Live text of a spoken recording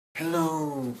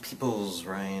Hello, peoples.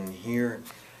 Ryan here.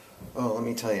 Oh, let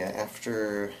me tell you,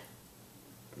 after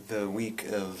the weekend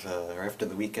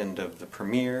of the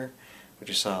premiere, which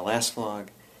you saw last vlog,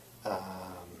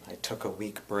 I took a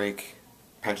week break,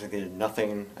 practically did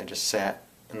nothing. I just sat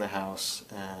in the house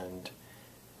and,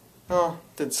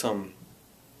 did some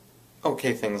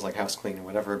okay things like house cleaning and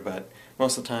whatever, but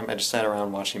most of the time I just sat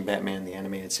around watching Batman the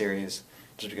Animated Series,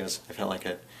 just because I felt like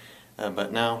it.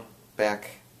 But now,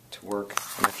 back to work,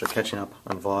 and after catching up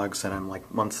on vlogs that I'm like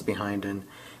months behind in,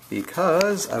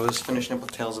 because I was finishing up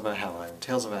with Tales of Valhalla. And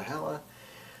Tales of Valhalla,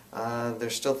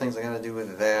 there's still things I gotta do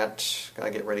with that. Gotta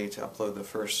get ready to upload the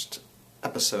first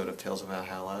episode of Tales of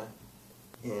Valhalla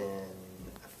in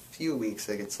a few weeks.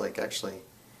 I think it's like actually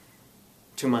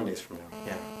 2 Mondays from now.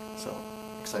 Yeah, so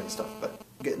exciting stuff. But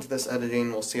get into this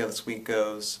editing, we'll see how this week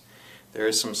goes. There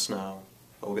is some snow,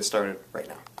 but we'll get started right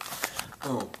now.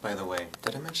 Oh, by the way,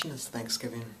 did I mention it's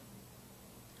Thanksgiving?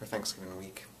 Or Thanksgiving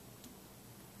week?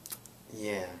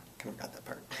 Yeah, kind of forgot that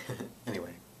part.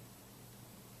 Anyway.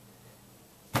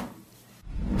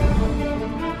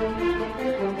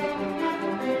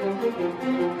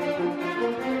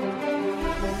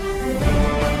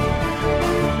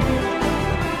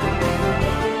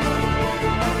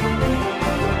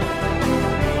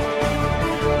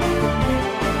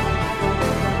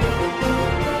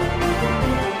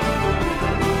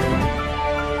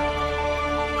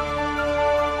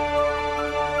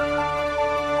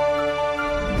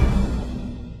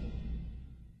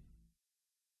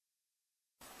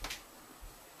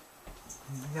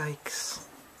 Yikes.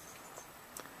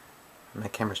 My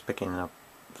camera's picking up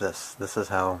this. This is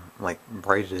how, like,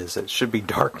 bright it is. It should be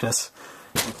darkness.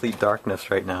 Complete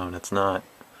darkness right now, and it's not.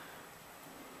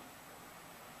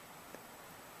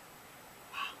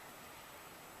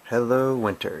 Hello,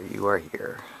 winter. You are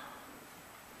here.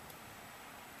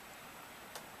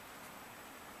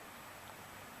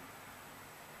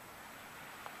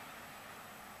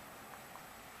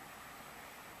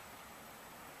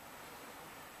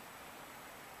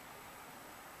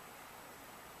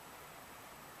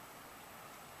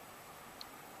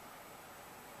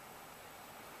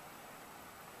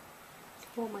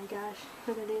 Oh my gosh,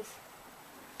 look at this.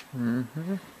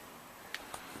 Mm-hmm.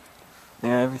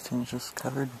 Yeah, everything's just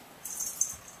covered.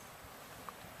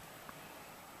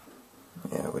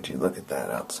 Yeah, would you look at that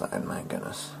outside, my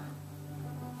goodness.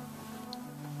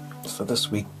 So this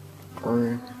week,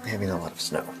 we're having a lot of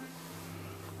snow.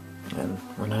 And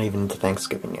we're not even into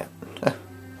Thanksgiving yet.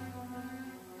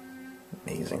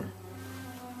 Amazing.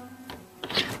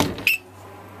 Let's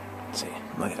see,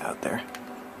 look at it out there.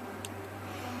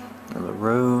 And the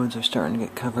roads are starting to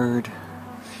get covered.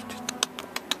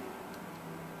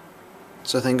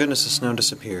 So thank goodness the snow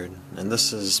disappeared. And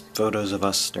this is photos of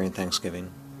us during Thanksgiving.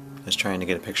 I was trying to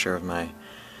get a picture of my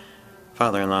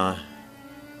father-in-law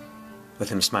with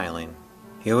him smiling.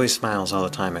 He always smiles all the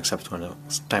time except when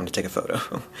it's time to take a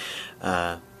photo.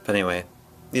 But anyway,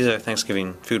 these are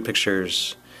Thanksgiving food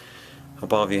pictures.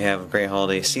 Hope all of you have a great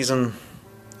holiday season.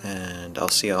 And I'll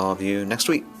see all of you next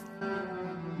week.